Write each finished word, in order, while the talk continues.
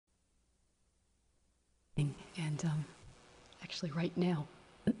And actually right now,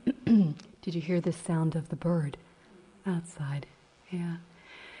 did you hear the sound of the bird outside? Yeah.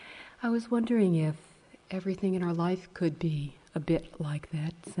 I was wondering if everything in our life could be a bit like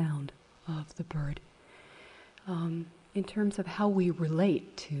that sound of the bird, in terms of how we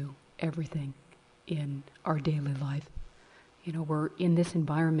relate to everything in our daily life. You know, we're in this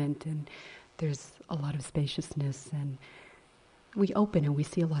environment and there's a lot of spaciousness and we open and we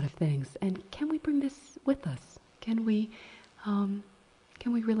see a lot of things. And can we bring this with us? Can we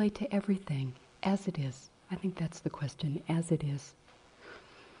relate to everything as it is? I think that's the question, as it is.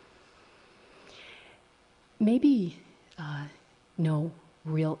 Maybe no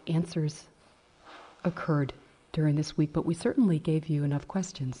real answers occurred during this week, but we certainly gave you enough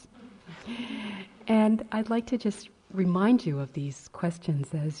questions. And I'd like to just remind you of these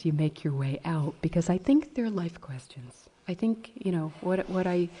questions as you make your way out, because I think they're life questions. I think, you know, what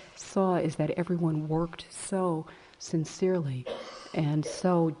I saw is that everyone worked so sincerely and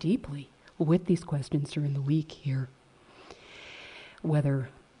so deeply with these questions during the week here. Whether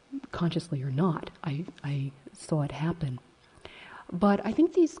consciously or not, I saw it happen. But I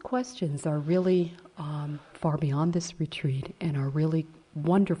think these questions are really far beyond this retreat and are really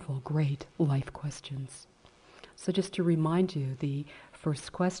wonderful, great life questions. So just to remind you, the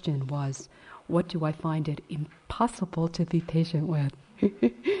first question was, what do I find it impossible to be patient with?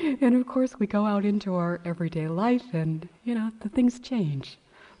 And of course we go out into our everyday life and, you know, the things change.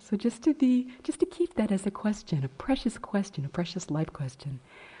 So just to keep that as a question, a precious life question.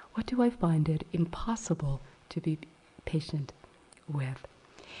 What do I find it impossible to be patient with?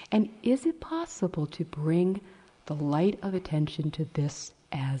 And is it possible to bring the light of attention to this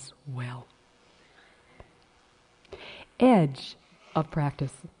as well? Edge of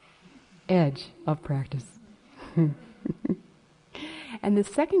practice. Edge of practice. And the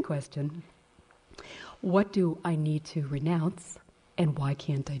second question, what do I need to renounce and why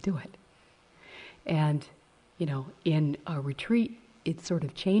can't I do it? And, you know, in a retreat, it sort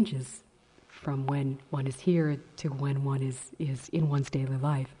of changes from when one is here to when one is in one's daily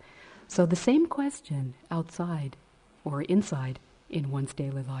life. So the same question outside or inside in one's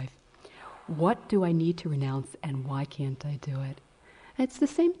daily life. What do I need to renounce and why can't I do it? It's the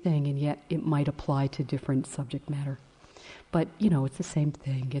same thing, and yet it might apply to different subject matter. But, you know, it's the same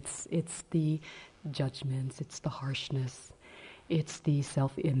thing. It's the judgments, it's the harshness, it's the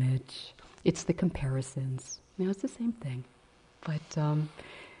self-image, it's the comparisons. You know, it's the same thing. But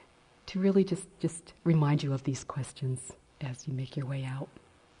to really just remind you of these questions as you make your way out.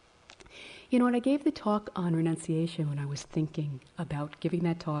 You know, when I gave the talk on renunciation, when I was thinking about giving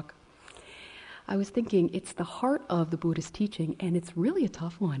that talk, I was thinking it's the heart of the Buddhist teaching, and it's really a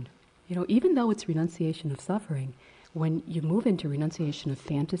tough one. You know, even though it's renunciation of suffering, when you move into renunciation of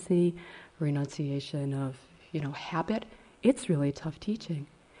fantasy, renunciation of, you know, habit, it's really a tough teaching.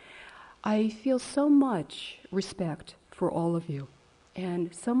 I feel so much respect for all of you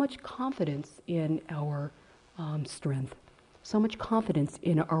and so much confidence in our strength, so much confidence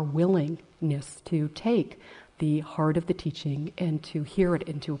in our willingness to take the heart of the teaching and to hear it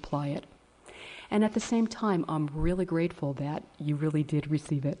and to apply it. And at the same time, I'm really grateful that you really did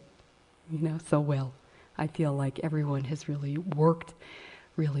receive it, you know, so well. I feel like everyone has really worked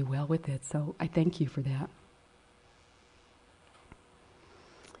really well with it, so I thank you for that.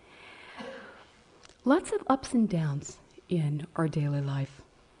 Lots of ups and downs in our daily life.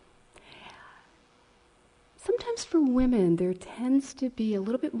 Sometimes for women, there tends to be a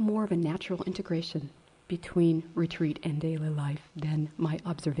little bit more of a natural integration between retreat and daily life than my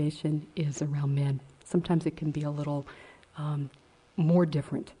observation is around men. Sometimes it can be a little more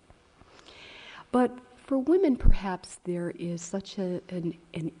different. But for women, perhaps there is such an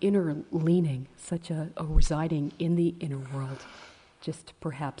inner leaning, such a residing in the inner world, just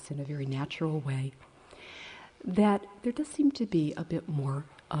perhaps in a very natural way, that there does seem to be a bit more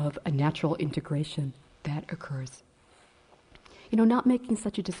of a natural integration that occurs. You know, not making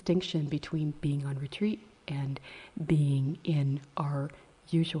such a distinction between being on retreat and being in our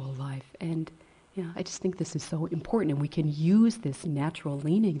usual life. And, you know, I just think this is so important, and we can use this natural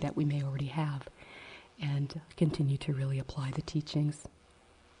leaning that we may already have and continue to really apply the teachings.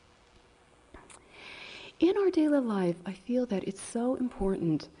 In our daily life, I feel that it's so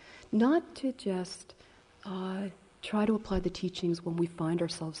important not to just try to apply the teachings when we find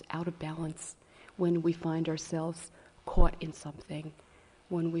ourselves out of balance, when we find ourselves caught in something,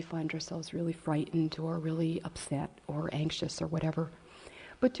 when we find ourselves really frightened or really upset or anxious or whatever,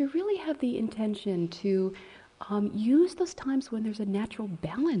 but to really have the intention to use those times when there's a natural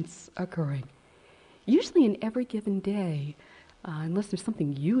balance occurring. Usually in every given day, unless there's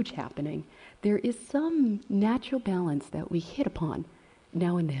something huge happening, there is some natural balance that we hit upon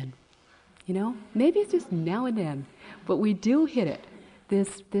now and then. You know, maybe it's just now and then, but we do hit it.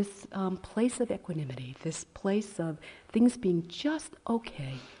 This place of equanimity, this place of things being just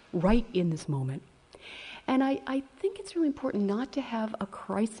okay right in this moment. And I think it's really important not to have a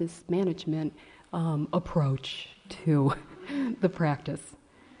crisis management approach to the practice.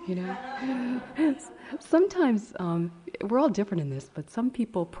 You know, sometimes we're all different in this, but some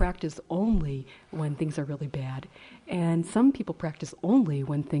people practice only when things are really bad, and some people practice only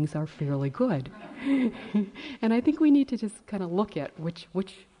when things are fairly good. And I think we need to just kind of look at which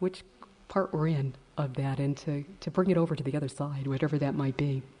part we're in of that, and to bring it over to the other side, whatever that might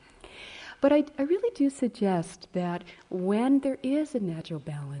be. But I really do suggest that when there is a natural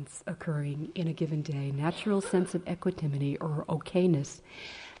balance occurring in a given day, natural sense of equanimity or okayness,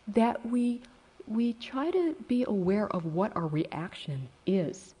 that we try to be aware of what our reaction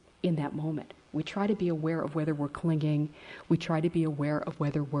is in that moment. We try to be aware of whether we're clinging. We try to be aware of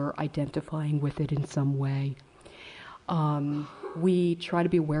whether we're identifying with it in some way. We try to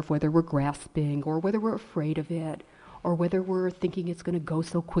be aware of whether we're grasping or whether we're afraid of it, or whether we're thinking it's going to go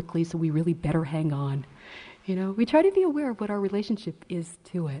so quickly so we really better hang on. You know, we try to be aware of what our relationship is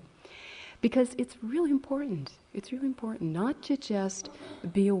to it. Because it's really important. It's really important not to just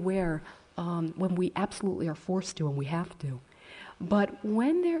be aware when we absolutely are forced to and we have to. But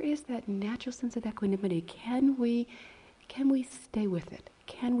when there is that natural sense of equanimity, can we stay with it?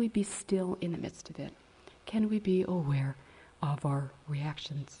 Can we be still in the midst of it? Can we be aware of our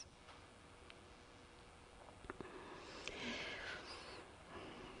reactions?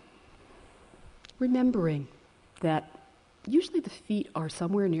 Remembering that usually the feet are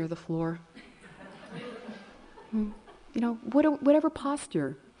somewhere near the floor. You know, whatever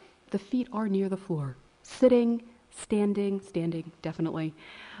posture, the feet are near the floor. Sitting, standing, definitely.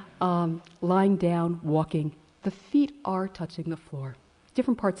 Lying down, walking. The feet are touching the floor.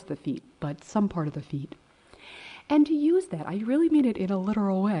 Different parts of the feet, but some part of the feet. And to use that, I really mean it in a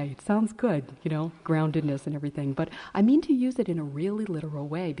literal way. It sounds good, you know, groundedness and everything, but I mean to use it in a really literal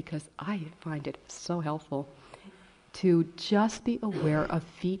way because I find it so helpful to just be aware of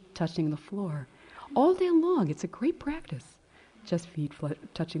feet touching the floor. All day long, it's a great practice, just feet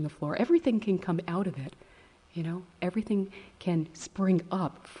touching the floor. Everything can come out of it, you know. Everything can spring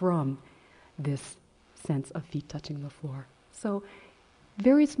up from this sense of feet touching the floor. So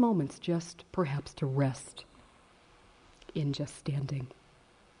various moments just perhaps to rest in just standing.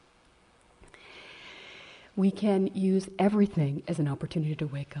 We can use everything as an opportunity to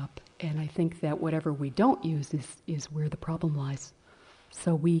wake up, and I think that whatever we don't use is where the problem lies.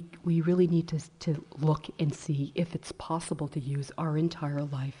 So we really need to look and see if it's possible to use our entire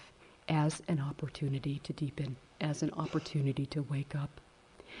life as an opportunity to deepen, as an opportunity to wake up.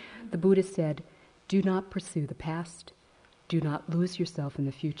 The Buddha said, "Do not pursue the past. Do not lose yourself in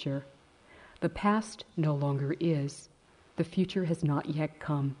the future. The past no longer is. The future has not yet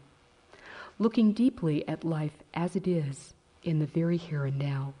come. Looking deeply at life as it is in the very here and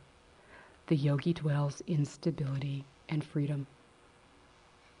now, the yogi dwells in stability and freedom."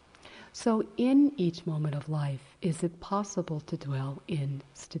 So in each moment of life, is it possible to dwell in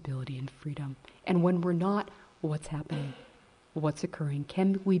stability and freedom? And when we're not, what's happening? What's occurring?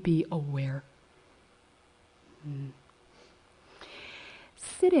 Can we be aware?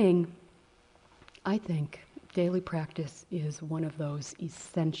 Sitting, I think, daily practice is one of those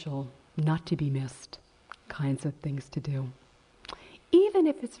essential, not to be missed kinds of things to do. Even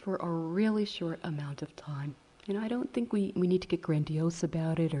if it's for a really short amount of time. You know, I don't think we need to get grandiose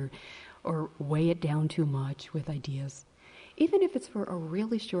about it or weigh it down too much with ideas. Even if it's for a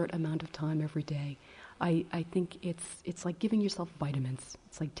really short amount of time every day, I think it's like giving yourself vitamins.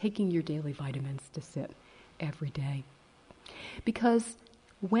 It's like taking your daily vitamins to sit every day. Because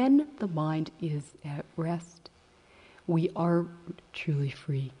when the mind is at rest, we are truly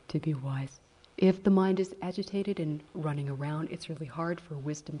free to be wise. If the mind is agitated and running around, it's really hard for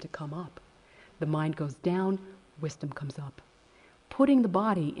wisdom to come up. The mind goes down, wisdom comes up. Putting the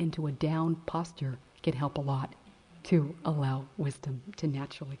body into a down posture can help a lot to allow wisdom to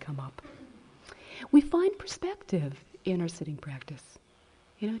naturally come up. We find perspective in our sitting practice.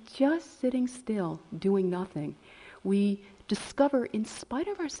 You know, just sitting still, doing nothing. We discover, in spite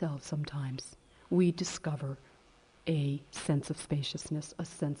of ourselves sometimes, we discover a sense of spaciousness, a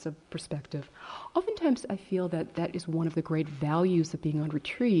sense of perspective. Oftentimes I feel that that is one of the great values of being on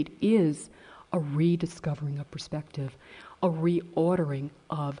retreat, is a rediscovering of perspective, a reordering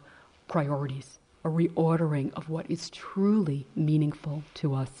of priorities, a reordering of what is truly meaningful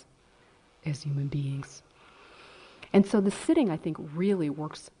to us as human beings. And so the sitting, I think, really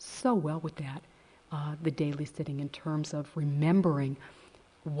works so well with that, the daily sitting, in terms of remembering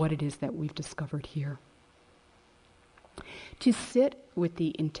what it is that we've discovered here. To sit with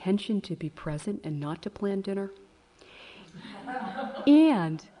the intention to be present and not to plan dinner,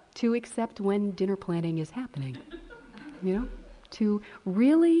 and to accept when dinner planning is happening, to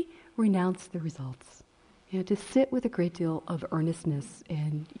really renounce the results, to sit with a great deal of earnestness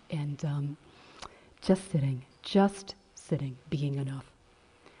and just sitting, being enough,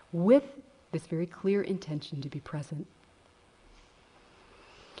 with this very clear intention to be present.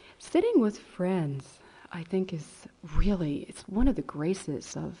 Sitting with friends, I think, it's one of the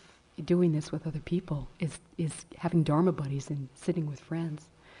graces of doing this with other people, is having Dharma buddies and sitting with friends.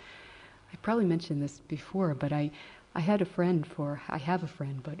 I probably mentioned this before, but I have a friend,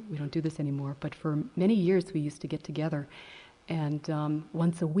 but we don't do this anymore, but for many years we used to get together, and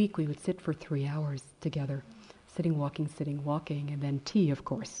once a week we would sit for 3 hours together, sitting, walking, and then tea, of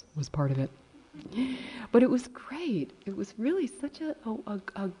course, was part of it. But it was great. It was really such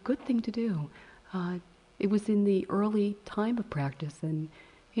a good thing to do. It was in the early time of practice, and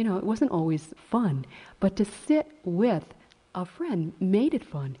it wasn't always fun, but to sit with a friend made it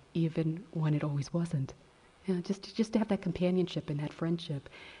fun, even when it always wasn't. Just to have that companionship and that friendship,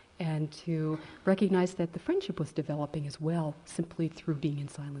 and to recognize that the friendship was developing as well, simply through being in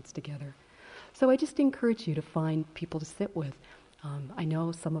silence together. So I just encourage you to find people to sit with. I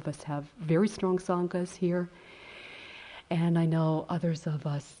know some of us have very strong sanghas here, and I know others of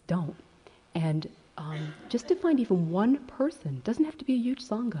us don't. And just to find even one person, doesn't have to be a huge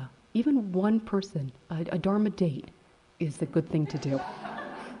sangha, even one person, a Dharma date is a good thing to do.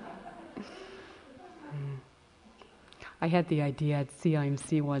 I had the idea at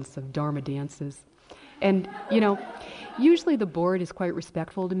CIMC once of Dharma dances. And, usually the board is quite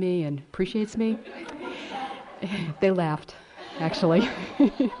respectful to me and appreciates me. They laughed, actually.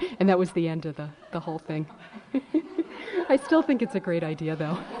 And that was the end of the whole thing. I still think it's a great idea,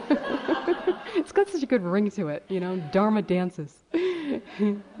 though. It's got such a good ring to it, Dharma dances.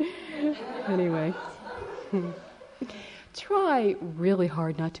 Anyway. Try really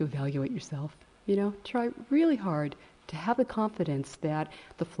hard not to evaluate yourself. Try really hard to have the confidence that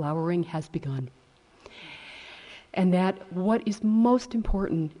the flowering has begun. And that what is most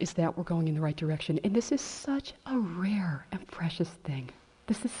important is that we're going in the right direction. And this is such a rare and precious thing.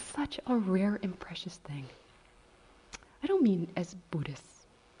 This is such a rare and precious thing. I don't mean as Buddhists.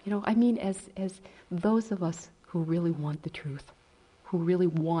 I mean as those of us who really want the truth, who really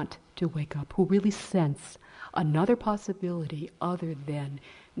want to wake up, who really sense another possibility other than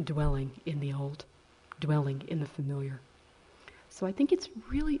dwelling in the old, dwelling in the familiar. So I think it's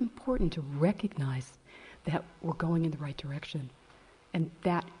really important to recognize that we're going in the right direction. And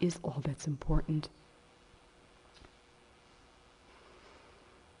that is all that's important.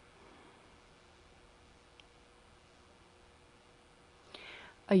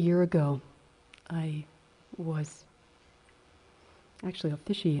 A year ago, I was actually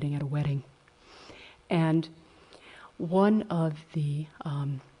officiating at a wedding. And one of the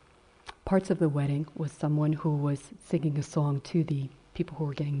parts of the wedding was someone who was singing a song to the people who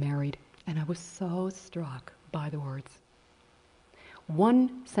were getting married. And I was so struck by the words.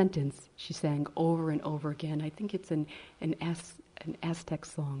 One sentence she sang over and over again. I think it's an Aztec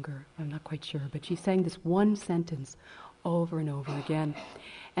song, or I'm not quite sure, but she sang this one sentence over and over again.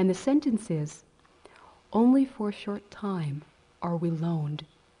 And the sentence is, "Only for a short time are we loaned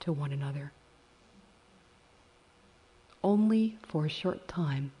to one another." Only for a short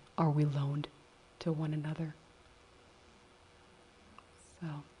time are we loaned to one another. So,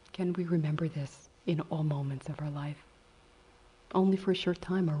 can we remember this in all moments of our life? Only for a short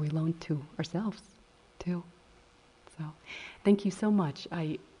time are we loaned to ourselves, too. So, thank you so much.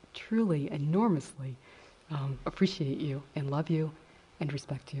 I truly, enormously appreciate you and love you and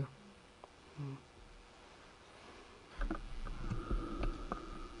respect you.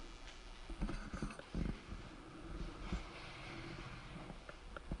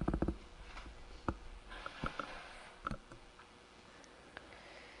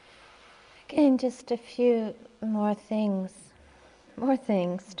 Again, just a few more things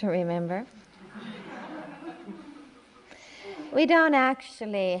to remember. We don't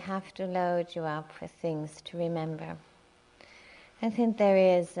actually have to load you up with things to remember. I think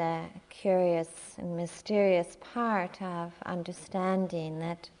there is a curious and mysterious part of understanding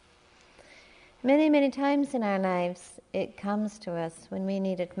that many, many times in our lives it comes to us when we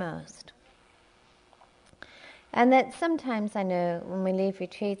need it most. And that sometimes, I know, when we leave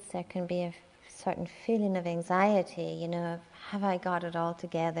retreats, there can be a certain feeling of anxiety, of have I got it all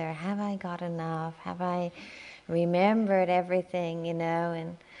together? Have I got enough? Have I remembered everything,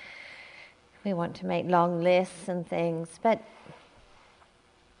 and we want to make long lists and things.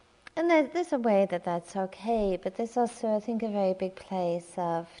 And there's a way that's okay, but there's also, I think, a very big place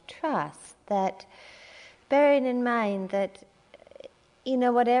of trust, that bearing in mind that,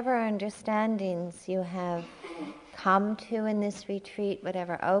 whatever understandings you have come to in this retreat,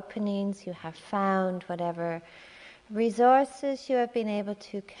 whatever openings you have found, whatever resources you have been able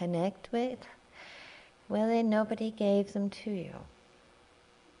to connect with, well, then nobody gave them to you.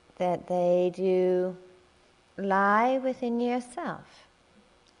 That they do lie within yourself.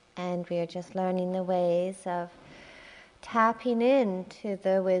 And we are just learning the ways of tapping into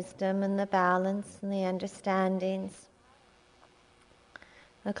the wisdom and the balance and the understandings,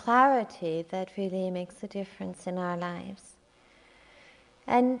 the clarity that really makes a difference in our lives.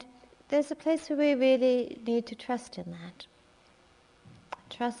 And there's a place where we really need to trust in that.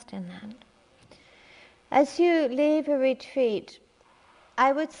 Trust in that. As you leave a retreat,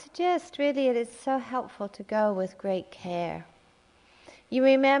 I would suggest really it is so helpful to go with great care. You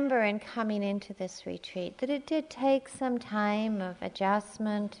remember in coming into this retreat that it did take some time of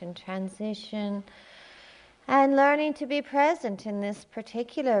adjustment and transition and learning to be present in this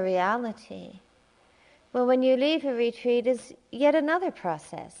particular reality. Well, when you leave a retreat is yet another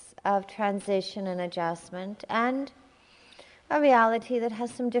process of transition and adjustment, and a reality that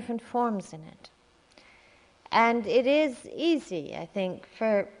has some different forms in it. And it is easy, I think,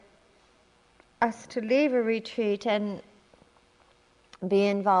 for us to leave a retreat and be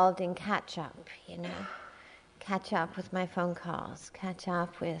involved in catch-up, catch up with my phone calls, catch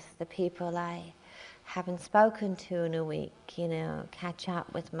up with the people I haven't spoken to in a week, catch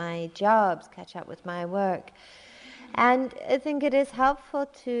up with my jobs, catch up with my work. And I think it is helpful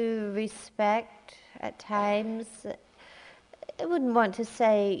to respect at times, I wouldn't want to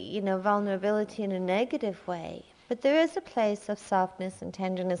say, vulnerability in a negative way, but there is a place of softness and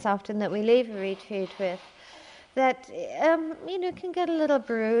tenderness often that we leave a retreat with that, can get a little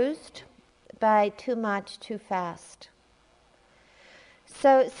bruised by too much too fast.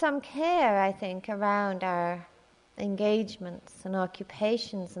 So some care, I think, around our engagements and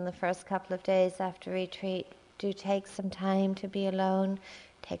occupations in the first couple of days after retreat. Do take some time to be alone,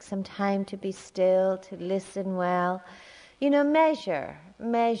 take some time to be still, to listen well. Measure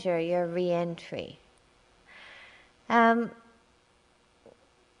your re-entry.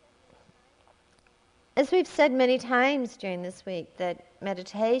 As we've said many times during this week, that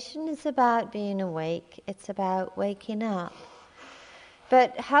meditation is about being awake, it's about waking up.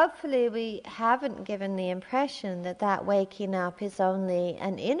 But hopefully we haven't given the impression that waking up is only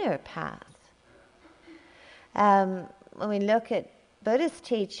an inner path. When we look at Buddhist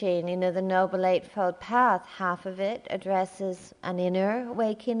teaching, the Noble Eightfold Path, half of it addresses an inner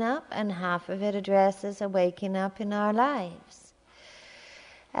waking up and half of it addresses a waking up in our lives.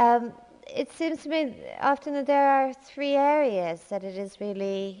 It seems to me often that there are three areas that it is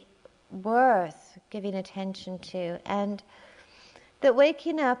really worth giving attention to, and that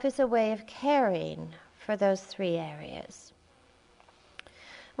waking up is a way of caring for those three areas.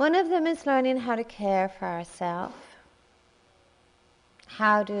 One of them is learning how to care for ourselves,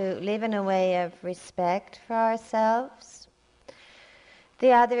 how to live in a way of respect for ourselves.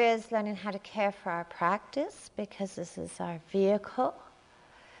 The other is learning how to care for our practice, because this is our vehicle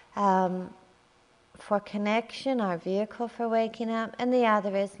for connection, our vehicle for waking up. And the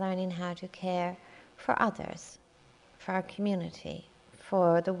other is learning how to care for others, for our community,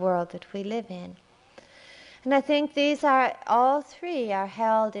 for the world that we live in. And I think all three are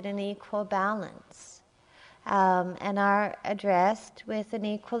held in an equal balance. And are addressed with an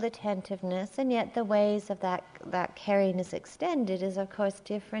equal attentiveness, and yet the ways of that caring is extended is, of course,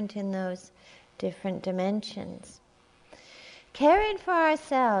 different in those different dimensions. Caring for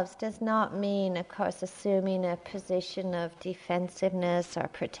ourselves does not mean, of course, assuming a position of defensiveness or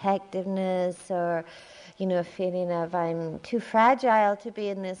protectiveness or, a feeling of I'm too fragile to be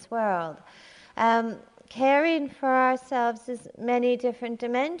in this world. Caring for ourselves is many different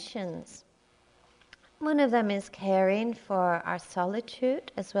dimensions. One of them is caring for our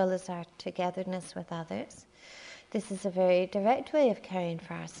solitude as well as our togetherness with others. This is a very direct way of caring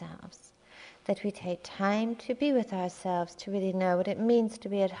for ourselves, that we take time to be with ourselves, to really know what it means to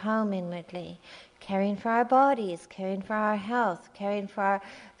be at home inwardly, caring for our bodies, caring for our health, caring for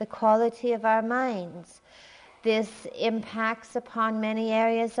the quality of our minds. This impacts upon many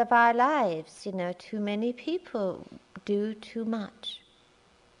areas of our lives. Too many people do too much,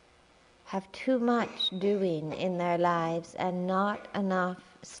 have too much doing in their lives and not enough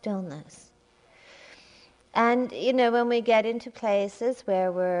stillness. And, when we get into places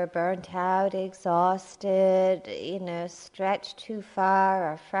where we're burnt out, exhausted, stretched too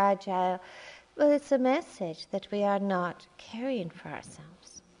far or fragile, well, it's a message that we are not caring for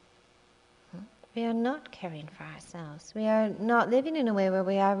ourselves. We are not caring for ourselves. We are not living in a way where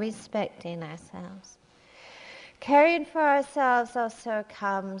we are respecting ourselves. Caring for ourselves also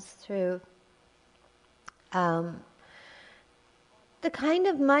comes through the kind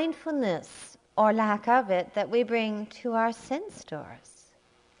of mindfulness or lack of it that we bring to our sense doors.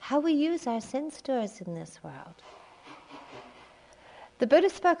 How we use our sense doors in this world. The Buddha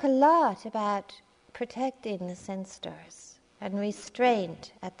spoke a lot about protecting the sense doors and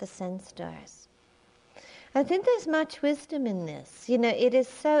restraint at the sense doors. I think there's much wisdom in this. It is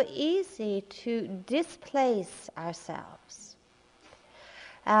so easy to displace ourselves,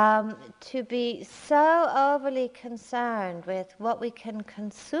 to be so overly concerned with what we can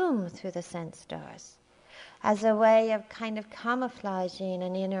consume through the sense doors as a way of kind of camouflaging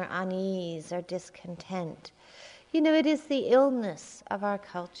an inner unease or discontent. It is the illness of our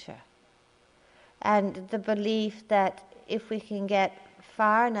culture and the belief that if we can get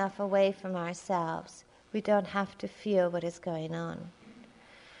far enough away from ourselves, we don't have to feel what is going on.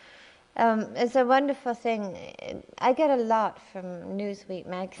 It's a wonderful thing. I get a lot from Newsweek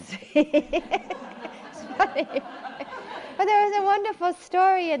magazine. It's funny. But there was a wonderful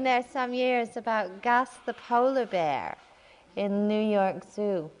story in there some years about Gus the polar bear in New York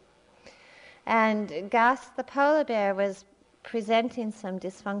Zoo. And Gus the polar bear was presenting some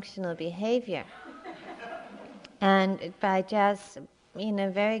dysfunctional behavior. And by just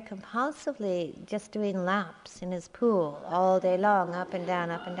very compulsively just doing laps in his pool all day long, up and down,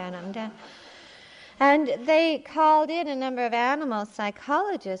 up and down, up and down. And they called in a number of animal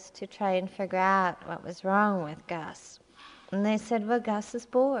psychologists to try and figure out what was wrong with Gus. And they said, well, Gus is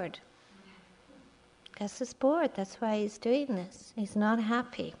bored. Gus is bored, that's why he's doing this. He's not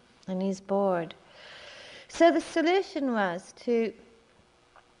happy, and he's bored. So the solution was to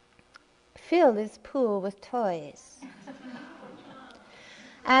fill his pool with toys.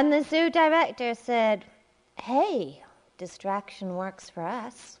 And the zoo director said, hey, distraction works for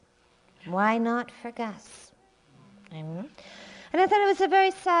us. Why not for Gus? And I thought it was a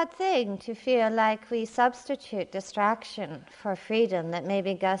very sad thing to feel like we substitute distraction for freedom, that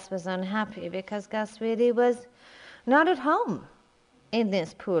maybe Gus was unhappy because Gus really was not at home in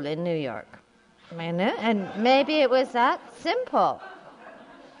this pool in New York. And maybe it was that simple.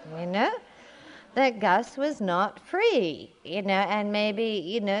 That Gus was not free, and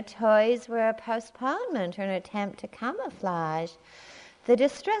maybe, toys were a postponement or an attempt to camouflage the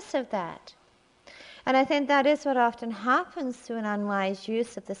distress of that. And I think that is what often happens through an unwise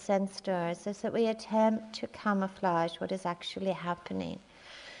use of the sense doors, is that we attempt to camouflage what is actually happening.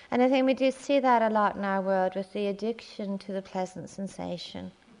 And I think we do see that a lot in our world with the addiction to the pleasant sensation.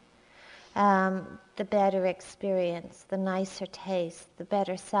 The better experience, the nicer taste, the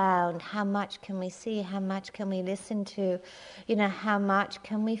better sound, how much can we see, how much can we listen to, how much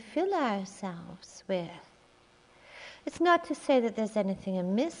can we fill ourselves with. It's not to say that there's anything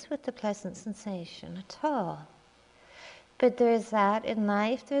amiss with the pleasant sensation at all. But there is that in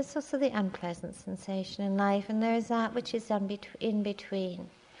life, there's also the unpleasant sensation in life, and there is that which is in between.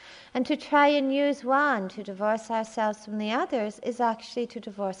 And to try and use one to divorce ourselves from the others is actually to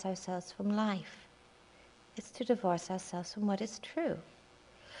divorce ourselves from life. It's to divorce ourselves from what is true.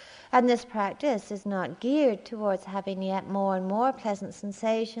 And this practice is not geared towards having yet more and more pleasant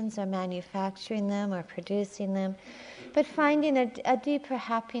sensations or manufacturing them or producing them, but finding a deeper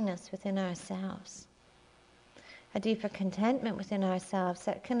happiness within ourselves, a deeper contentment within ourselves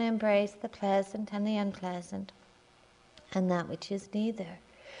that can embrace the pleasant and the unpleasant, and that which is neither.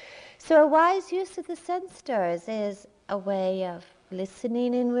 So a wise use of the sense doors is a way of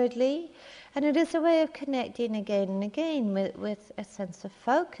listening inwardly, and it is a way of connecting again and again with a sense of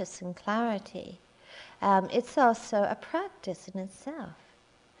focus and clarity. It's also a practice in itself.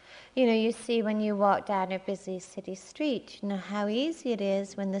 You see when you walk down a busy city street, how easy it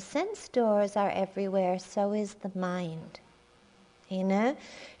is when the sense doors are everywhere, so is the mind.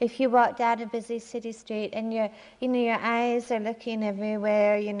 If you walk down a busy city street and your eyes are looking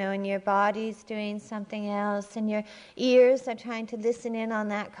everywhere, and your body's doing something else, and your ears are trying to listen in on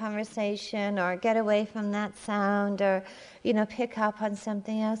that conversation or get away from that sound or, pick up on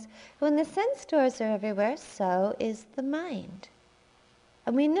something else. When the sense doors are everywhere, so is the mind.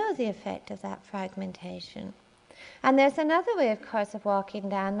 And we know the effect of that fragmentation. And there's another way, of course, of walking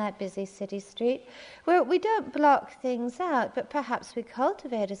down that busy city street where we don't block things out, but perhaps we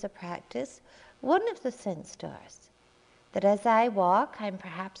cultivate as a practice one of the sense doors. That as I walk, I'm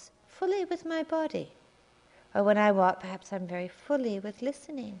perhaps fully with my body. Or when I walk, perhaps I'm very fully with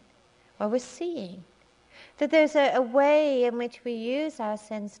listening or with seeing. That there's a way in which we use our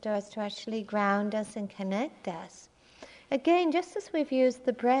sense doors to actually ground us and connect us. Again, just as we've used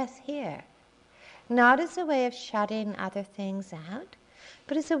the breath here, not as a way of shutting other things out,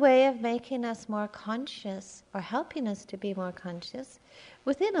 but as a way of making us more conscious or helping us to be more conscious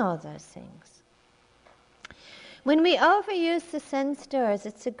within all those things. When we overuse the sense doors,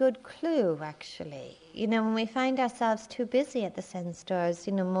 it's a good clue, actually. When we find ourselves too busy at the sense doors,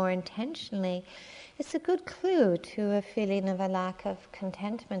 more intentionally, it's a good clue to a feeling of a lack of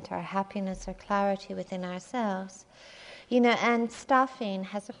contentment or happiness or clarity within ourselves. And stuffing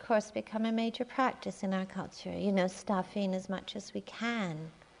has, of course, become a major practice in our culture. Stuffing as much as we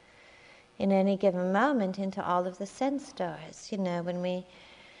can in any given moment into all of the sense doors. When we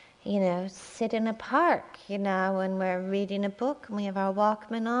sit in a park, when we're reading a book and we have our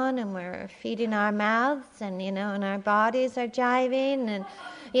Walkman on and we're feeding our mouths and, and our bodies are jiving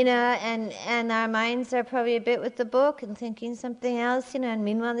and, and our minds are probably a bit with the book and thinking something else, and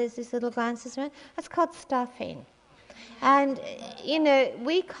meanwhile there's these little glances around. That's called stuffing. And,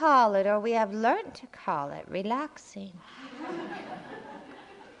 we call it, or we have learned to call it, relaxing.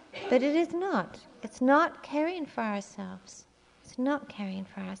 But it is not. It's not caring for ourselves. It's not caring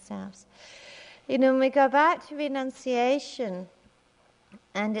for ourselves. When we go back to renunciation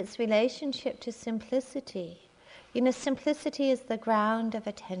and its relationship to simplicity, simplicity is the ground of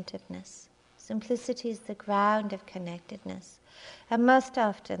attentiveness. Simplicity is the ground of connectedness. And most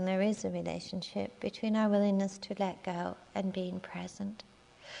often there is a relationship between our willingness to let go and being present.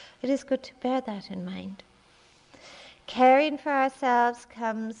 It is good to bear that in mind. Caring for ourselves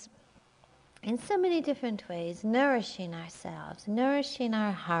comes in so many different ways, nourishing ourselves, nourishing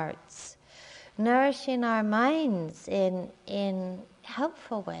our hearts, nourishing our minds in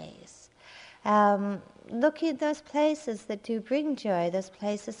helpful ways. Looking at those places that do bring joy, those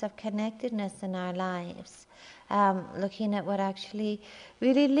places of connectedness in our lives. Looking at what actually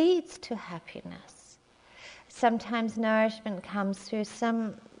really leads to happiness. Sometimes nourishment comes through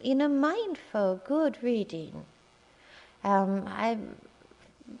some, mindful, good reading. I've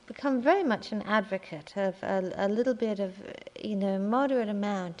become very much an advocate of a little bit of, moderate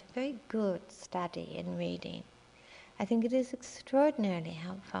amount, very good study and reading. I think it is extraordinarily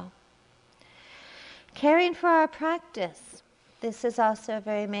helpful. Caring for our practice. This is also a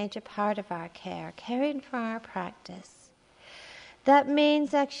very major part of our care, caring for our practice. That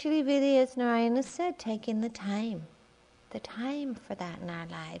means actually really, as Narayan has said, taking the time for that in our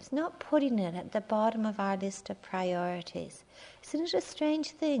lives, not putting it at the bottom of our list of priorities. Isn't it a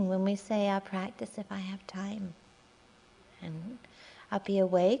strange thing when we say, I'll practice if I have time? And I'll be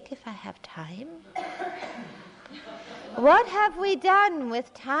awake if I have time? What have we done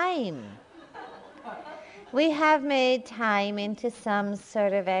with time? We have made time into some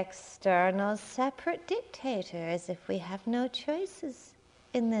sort of external, separate dictator, as if we have no choices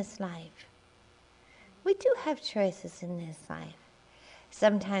in this life. We do have choices in this life.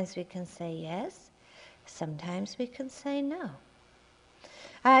 Sometimes we can say yes, sometimes we can say no.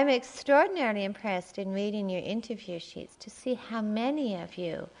 I'm extraordinarily impressed in reading your interview sheets to see how many of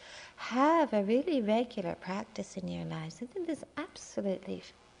you have a really regular practice in your lives. I think it's absolutely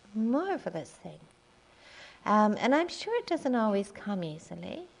marvelous thing. And I'm sure it doesn't always come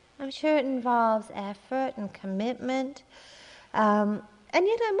easily. I'm sure it involves effort and commitment. And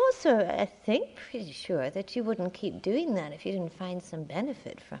yet I'm also, I think, pretty sure that you wouldn't keep doing that if you didn't find some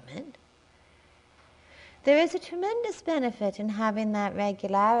benefit from it. There is a tremendous benefit in having that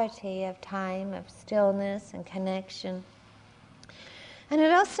regularity of time, of stillness and connection. And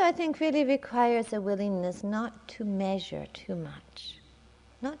it also, I think, really requires a willingness not to measure too much.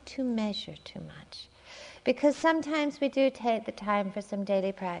 Not to measure too much. Because sometimes we do take the time for some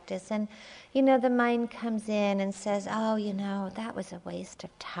daily practice and, the mind comes in and says, oh, that was a waste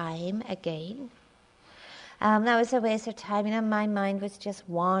of time again. That was a waste of time. My mind was just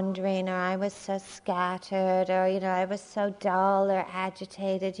wandering, or I was so scattered, or, I was so dull or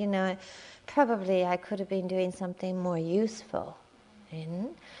agitated, Probably I could have been doing something more useful.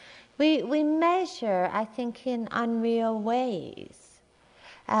 We measure, I think, in unreal ways.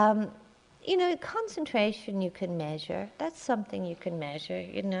 Concentration you can measure. That's something you can measure,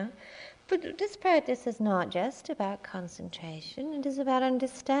 But this practice is not just about concentration. It is about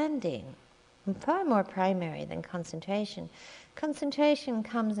understanding. Far more primary than concentration. Concentration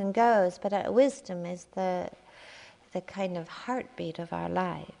comes and goes, but wisdom is the kind of heartbeat of our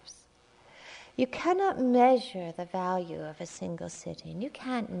lives. You cannot measure the value of a single sitting. You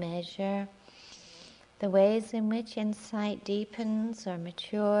can't measure the ways in which insight deepens or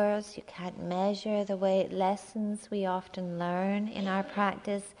matures. You can't measure the way lessons we often learn in our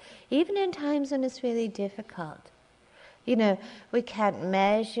practice, even in times when it's really difficult. We can't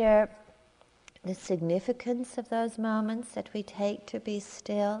measure the significance of those moments that we take to be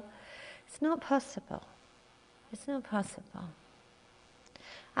still. It's not possible. It's not possible.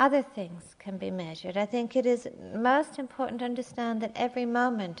 Other things can be measured. I think it is most important to understand that every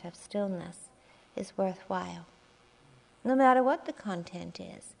moment of stillness is worthwhile, no matter what the content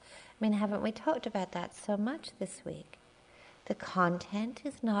is. Haven't we talked about that so much this week? The content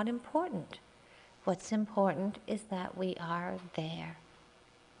is not important. What's important is that we are there.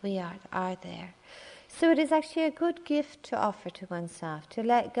 We are there. So it is actually a good gift to offer to oneself, to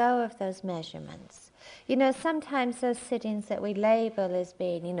let go of those measurements. Sometimes those sittings that we label as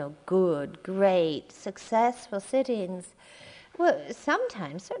being, good, great, successful sittings, well,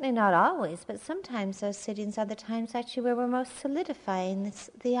 sometimes, certainly not always, but sometimes those sittings are the times actually where we're most solidifying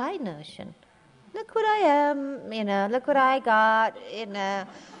the I notion. Look what I am, look what I got,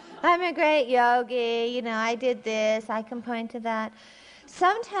 I'm a great yogi, I did this, I can point to that.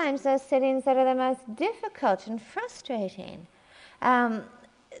 Sometimes those sittings that are the most difficult and frustrating, they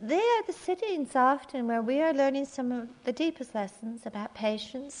are the sittings often where we are learning some of the deepest lessons about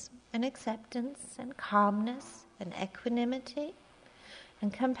patience and acceptance and calmness and equanimity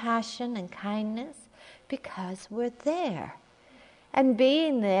and compassion and kindness, because we're there. And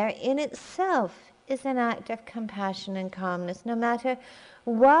being there in itself is an act of compassion and calmness, no matter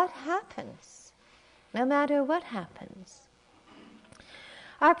what happens. No matter what happens.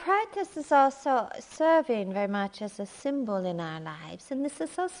 Our practice is also serving very much as a symbol in our lives, and this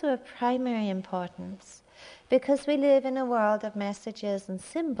is also of primary importance, because we live in a world of messages and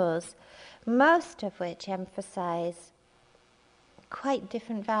symbols, most of which emphasize quite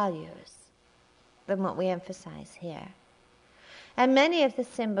different values than what we emphasize here. And many of the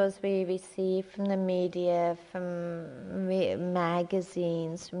symbols we receive from the media, from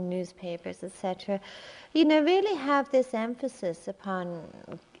magazines, from newspapers, etc., really have this emphasis upon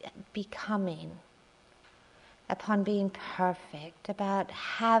becoming, upon being perfect, about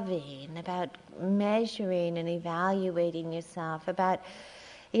having, about measuring and evaluating yourself, about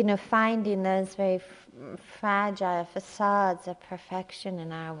finding those very fragile facades of perfection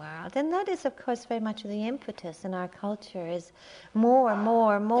in our world. And that is, of course, very much the impetus in our culture, is more,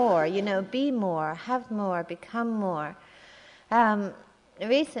 be more, have more, become more.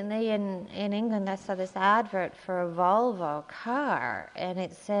 Recently in England I saw this advert for a Volvo car, and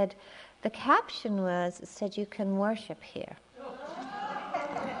it said, the caption said, "You can worship here."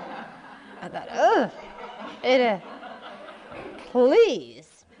 I thought, please.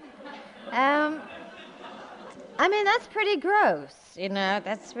 That's pretty gross,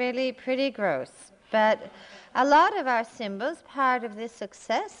 that's really pretty gross. But a lot of our symbols, part of the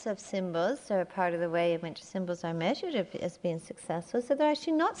success of symbols, or part of the way in which symbols are measured as being successful, is that they're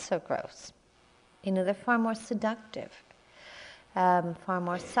actually not so gross. They're far more seductive, far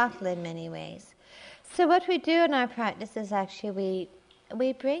more subtle in many ways. So what we do in our practice is actually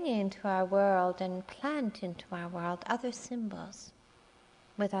we bring into our world and plant into our world other symbols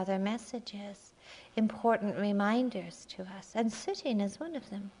with other messages, important reminders to us, and sitting is one of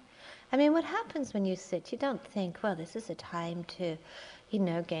them. What happens when you sit? You don't think, well, this is a time to,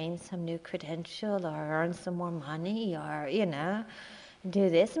 gain some new credential or earn some more money or, do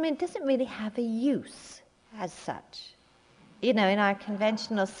this. It doesn't really have a use as such, in our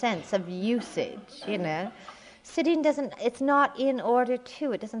conventional sense of usage, Sitting it's not in order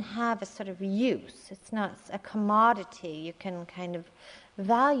to, it doesn't have a sort of use. It's not a commodity you can kind of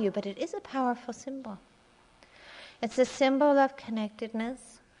value, but it is a powerful symbol. It's a symbol of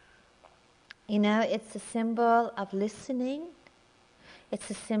connectedness. It's a symbol of listening. It's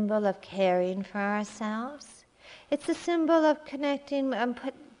a symbol of caring for ourselves. It's a symbol of connecting and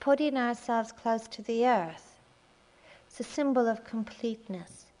putting ourselves close to the earth. It's a symbol of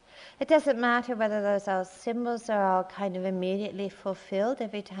completeness. It doesn't matter whether those symbols are all kind of immediately fulfilled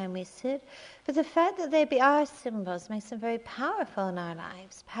every time we sit, but the fact that they are symbols makes them very powerful in our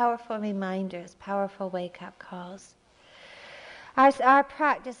lives, powerful reminders, powerful wake-up calls. Our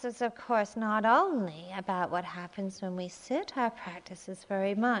practice is, of course, not only about what happens when we sit. Our practice is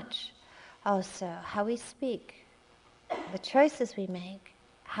very much also how we speak, the choices we make,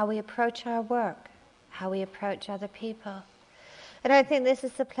 how we approach our work, how we approach other people. And I think this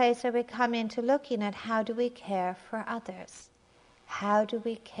is the place where we come into looking at how do we care for others? How do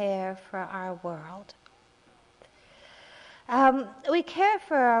we care for our world? We care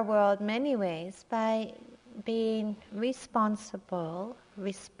for our world many ways by being responsible,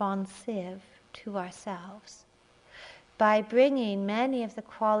 responsive, to ourselves by bringing many of the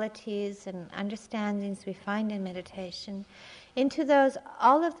qualities and understandings we find in meditation into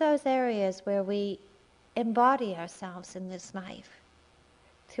all of those areas where we embody ourselves in this life,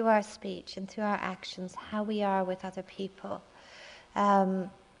 through our speech and through our actions, how we are with other people,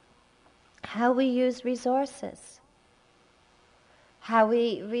 how we use resources, how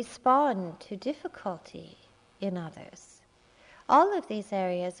we respond to difficulty in others. All of these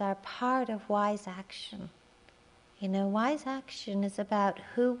areas are part of wise action. Wise action is about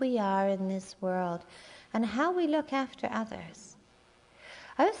who we are in this world and how we look after others.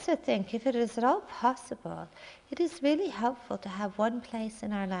 I also think if it is at all possible, it is really helpful to have one place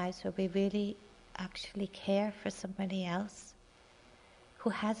in our lives where we really actually care for somebody else who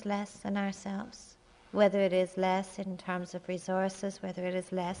has less than ourselves, whether it is less in terms of resources, whether it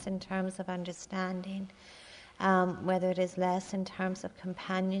is less in terms of understanding, whether it is less in terms of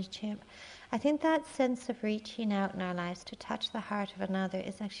companionship. I think that sense of reaching out in our lives to touch the heart of another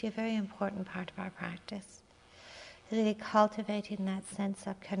is actually a very important part of our practice. Really cultivating that sense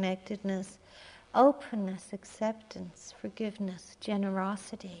of connectedness, openness, acceptance, forgiveness,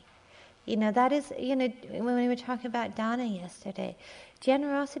 generosity. That is, when we were talking about Dana yesterday,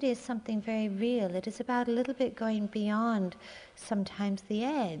 generosity is something very real. It is about a little bit going beyond sometimes the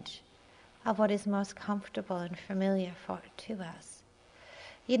edge of what is most comfortable and familiar to us.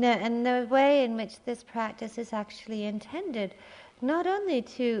 And the way in which this practice is actually intended, not only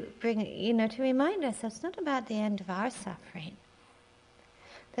to bring, to remind ourselves, it's not about the end of our suffering,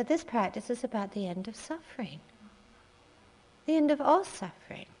 that this practice is about the end of suffering, the end of all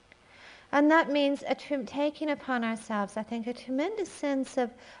suffering. And that means taking upon ourselves, I think, a tremendous sense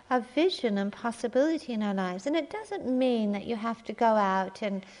of vision and possibility in our lives. And it doesn't mean that you have to go out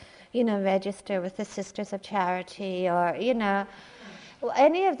and, register with the Sisters of Charity or,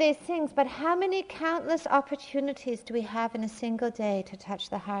 any of these things. But how many countless opportunities do we have in a single day to touch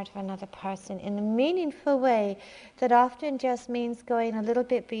the heart of another person in a meaningful way that often just means going a little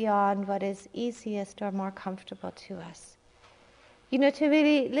bit beyond what is easiest or more comfortable to us? To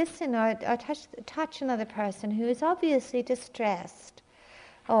really listen or touch another person who is obviously distressed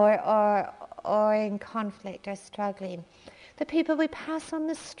or in conflict or struggling. The people we pass on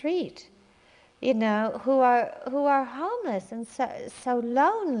the street, who are homeless and so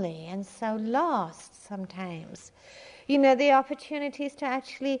lonely and so lost sometimes. The opportunities to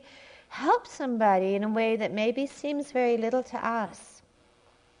actually help somebody in a way that maybe seems very little to us,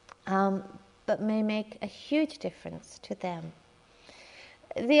 but may make a huge difference to them.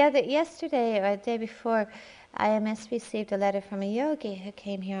 Yesterday or the day before, IMS received a letter from a yogi who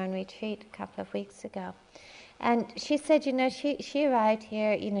came here on retreat a couple of weeks ago. And she said, she arrived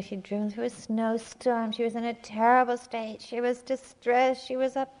here, she'd driven through a snowstorm. She was in a terrible state. She was distressed. She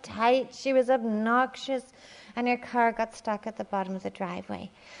was uptight. She was obnoxious. And her car got stuck at the bottom of the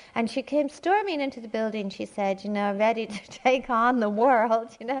driveway. And she came storming into the building, she said, ready to take on the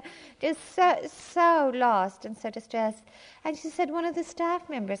world, just so lost and so distressed. And she said one of the staff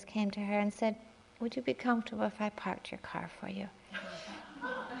members came to her and said, "Would you be comfortable if I parked your car for you?"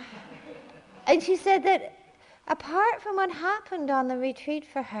 And she said that apart from what happened on the retreat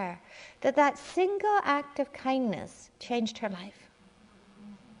for her, that single act of kindness changed her life.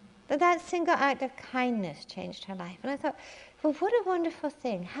 That single act of kindness changed her life. And I thought, well, what a wonderful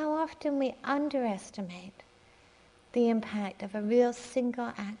thing. How often we underestimate the impact of a real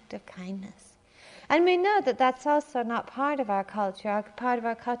single act of kindness. And we know that that's also not part of our culture. Part of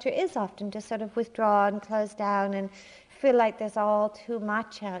our culture is often to sort of withdraw and close down and feel like there's all too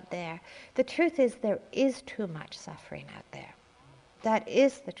much out there. The truth is there is too much suffering out there. That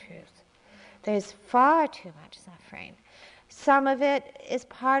is the truth. There's far too much suffering. Some of it is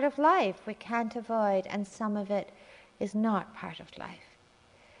part of life we can't avoid, and some of it is not part of life.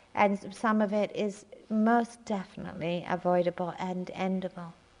 And some of it is most definitely avoidable and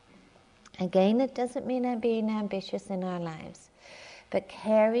endable. Again, it doesn't mean being ambitious in our lives, but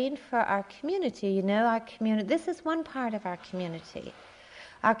caring for our community. Our community, this is one part of our community.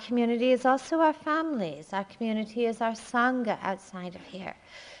 Our community is also our families. Our community is our Sangha outside of here.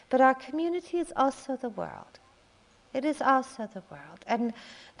 But our community is also the world. It is also the world. And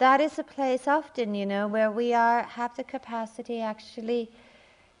that is a place often, where we have the capacity actually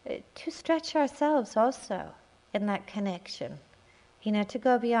to stretch ourselves also in that connection. To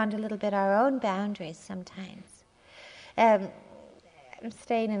go beyond a little bit our own boundaries sometimes. I'm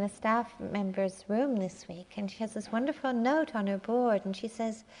staying in a staff member's room this week, and she has this wonderful note on her board, and she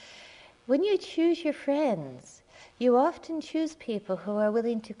says, when you choose your friends, you often choose people who are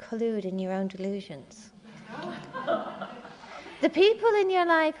willing to collude in your own delusions. The people in your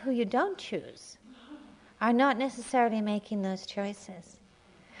life who you don't choose are not necessarily making those choices.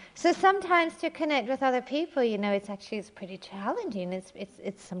 So sometimes to connect with other people, it's pretty challenging.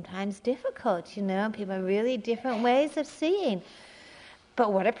 It's sometimes difficult, People have really different ways of seeing.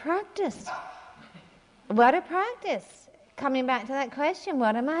 But what a practice. What a practice. Coming back to that question,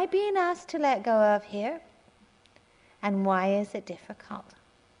 what am I being asked to let go of here? And why is it difficult?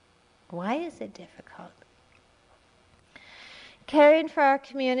 Why is it difficult? Caring for our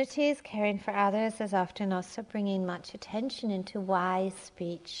communities, caring for others is often also bringing much attention into wise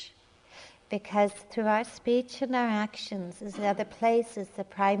speech. Because through our speech and our actions is the other places, the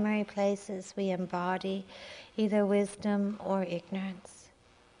primary places we embody either wisdom or ignorance.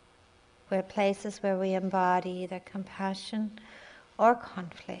 We're places where we embody either compassion or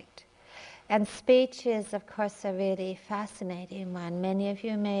conflict. And speech is, of course, a really fascinating one. Many of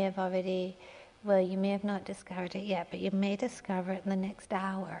you may have already, you may have not discovered it yet, but you may discover it in the next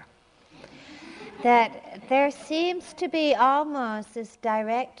hour. That there seems to be almost this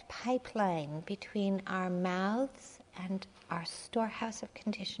direct pipeline between our mouths and our storehouse of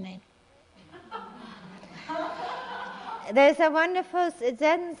conditioning. There's a wonderful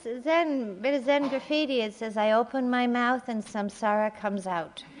Zen bit of Zen graffiti. It says, "I open my mouth and samsara comes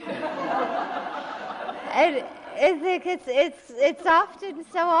out." It's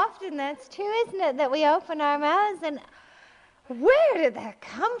so often that's true, isn't it? That we open our mouths and where did that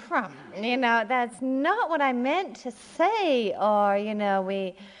come from? That's not what I meant to say. Or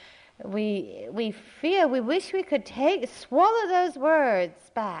we feel we wish we could swallow those words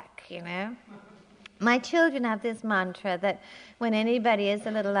back. My children have this mantra that when anybody is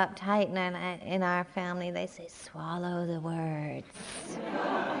a little uptight in our family, they say, "Swallow the words."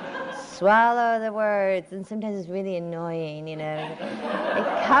 Swallow the words. And sometimes it's really annoying, They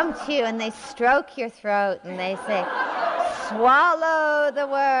come to you and they stroke your throat and they say, "Swallow the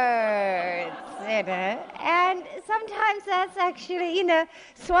words," And sometimes that's actually,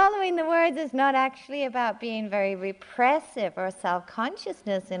 swallowing the words is not actually about being very repressive or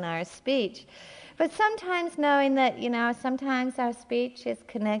self-consciousness in our speech. But sometimes knowing that, sometimes our speech is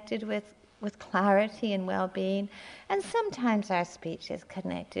connected with clarity and well-being, and sometimes our speech is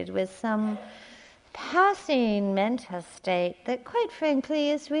connected with some passing mental state that, quite frankly,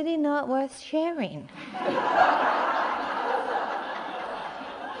 is really not worth sharing.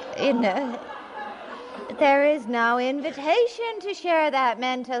 There is no invitation to share that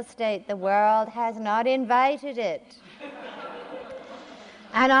mental state. The world has not invited it.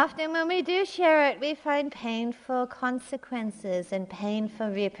 And often when we do share it, we find painful consequences and painful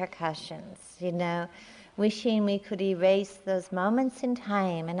repercussions, wishing we could erase those moments in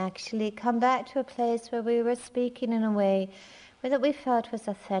time and actually come back to a place where we were speaking in a way that we felt was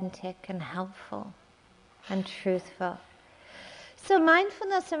authentic and helpful and truthful. So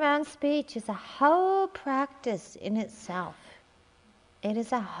mindfulness around speech is a whole practice in itself. It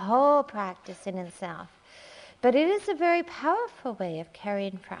is a whole practice in itself. But it is a very powerful way of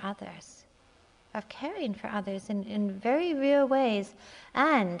caring for others, in very real ways,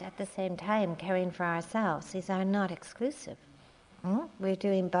 and at the same time caring for ourselves. These are not exclusive. We're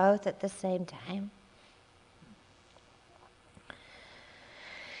doing both at the same time.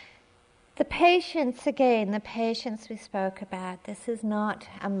 The patience we spoke about, this is not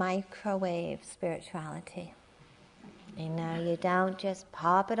a microwave spirituality. You don't just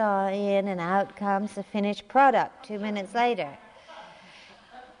pop it all in and out comes the finished product 2 minutes later.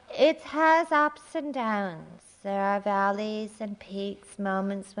 It has ups and downs. There are valleys and peaks,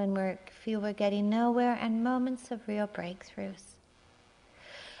 moments when we feel we're getting nowhere, and moments of real breakthroughs.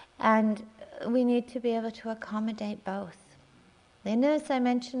 And we need to be able to accommodate both. As I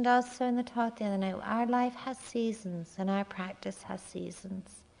mentioned also in the talk the other night, our life has seasons and our practice has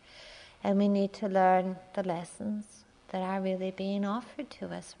seasons. And we need to learn the lessons that are really being offered to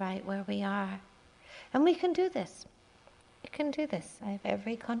us right where we are. And we can do this. We can do this. I have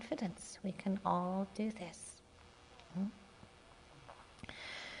every confidence. We can all do this.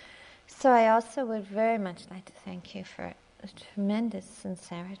 So I also would very much like to thank you for the tremendous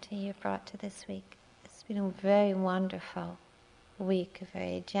sincerity you've brought to this week. It's been a very wonderful week, a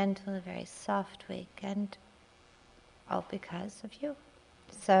very gentle, a very soft week, and all because of you.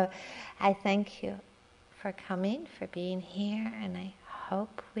 So I thank you for coming, for being here, and I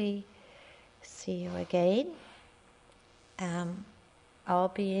hope we see you again. All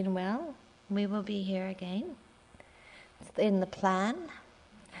being well, we will be here again. It's in the plan.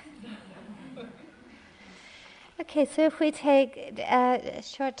 Okay, so if we take a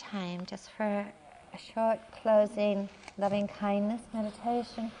short time just for a short closing loving kindness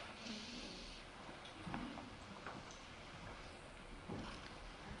meditation.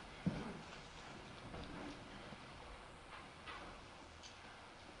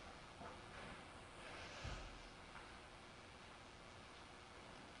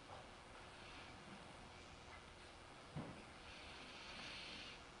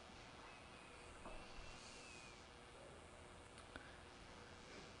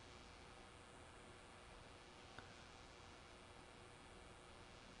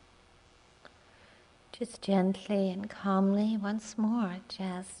 Just gently and calmly once more,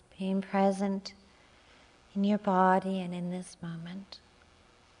 just being present in your body and in this moment,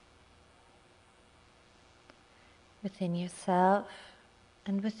 within yourself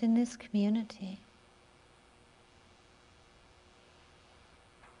and within this community.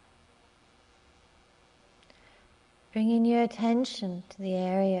 Bringing your attention to the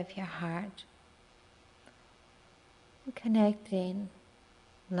area of your heart, and connecting,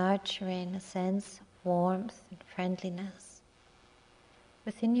 nurturing a sense of warmth and friendliness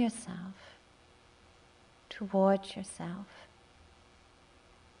within yourself, towards yourself.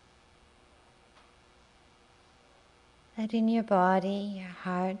 Let in your body, your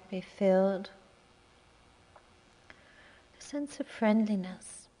heart be filled with a sense of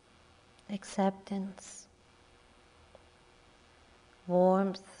friendliness, acceptance,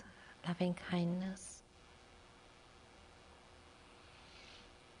 warmth, loving kindness.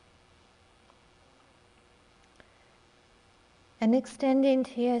 And extending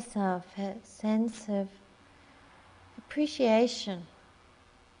to yourself a sense of appreciation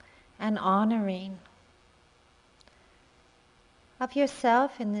and honoring of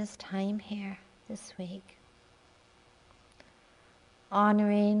yourself in this time here, this week.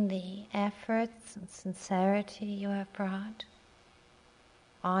 Honoring the efforts and sincerity you have brought.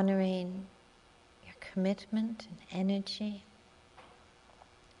 Honoring your commitment and energy.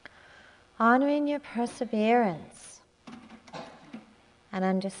 Honoring your perseverance and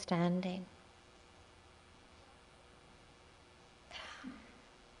understanding.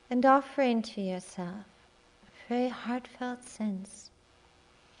 And offering to yourself a very heartfelt sense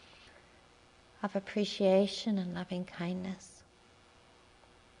of appreciation and loving kindness,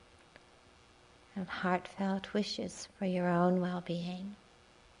 and heartfelt wishes for your own well-being.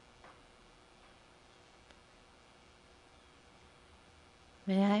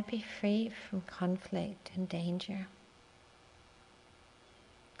 May I be free from conflict and danger.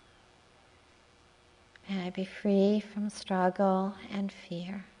 May I be free from struggle and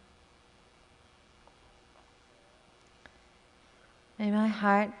fear. May my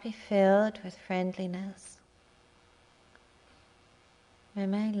heart be filled with friendliness. May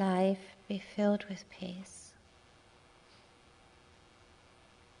my life be filled with peace.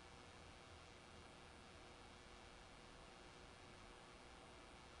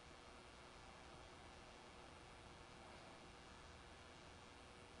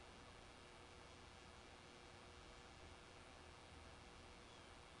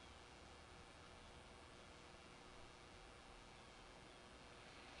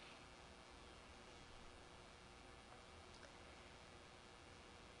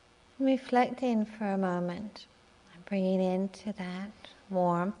 Reflecting for a moment, and bringing into that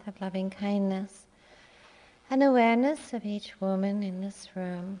warmth of loving kindness and awareness of each woman in this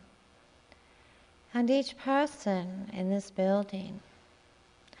room and each person in this building,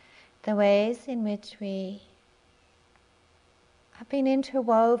 the ways in which we have been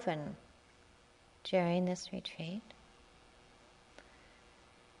interwoven during this retreat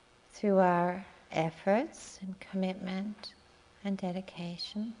through our efforts and commitment and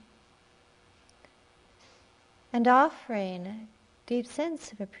dedication, and offering a deep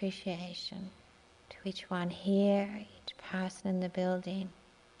sense of appreciation to each one here, each person in the building,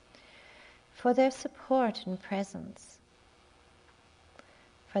 for their support and presence,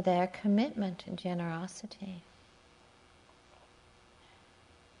 for their commitment and generosity.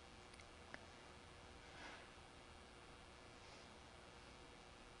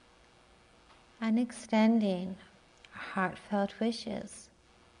 And extending our heartfelt wishes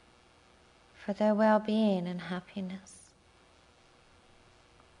for their well-being and happiness.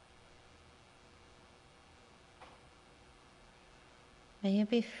 May you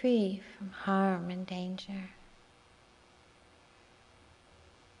be free from harm and danger.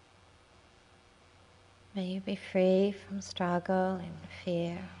 May you be free from struggle and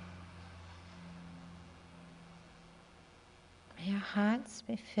fear. May your hearts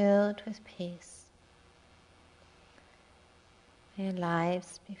be filled with peace. May your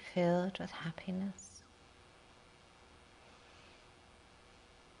lives be filled with happiness.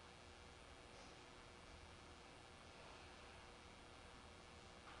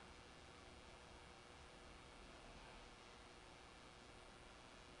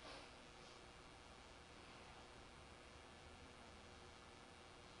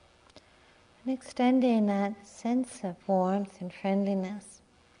 And extending that sense of warmth and friendliness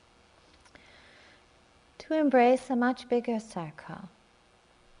to embrace a much bigger circle.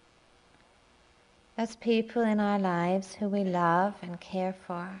 Those people in our lives who we love and care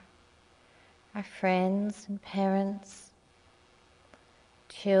for, our friends and parents,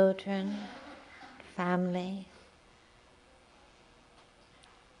 children, family.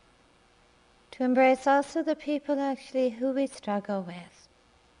 To embrace also the people actually who we struggle with,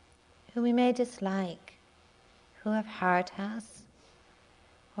 who we may dislike, who have hurt us,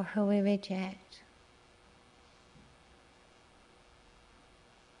 or who we reject.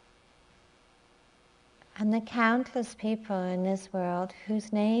 And the countless people in this world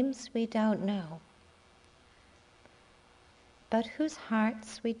whose names we don't know, but whose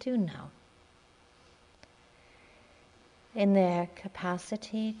hearts we do know. In their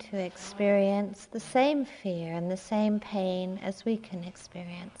capacity to experience the same fear and the same pain as we can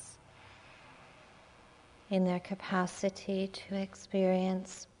experience. In their capacity to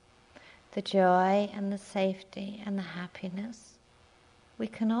experience the joy and the safety and the happiness we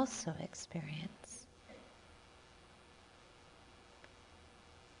can also experience.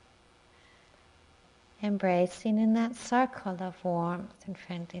 Embracing in that circle of warmth and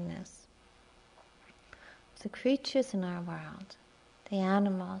friendliness the creatures in our world, the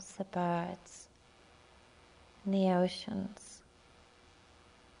animals, the birds, and the oceans,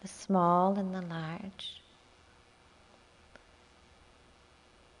 the small and the large.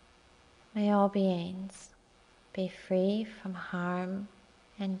 May all beings be free from harm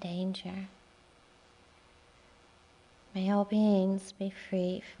and danger. May all beings be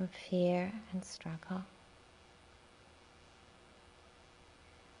free from fear and struggle.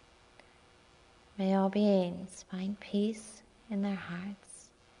 May all beings find peace in their hearts.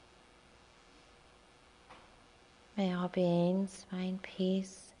 May all beings find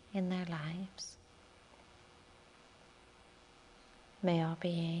peace in their lives. May all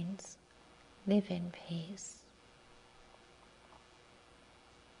beings live in peace.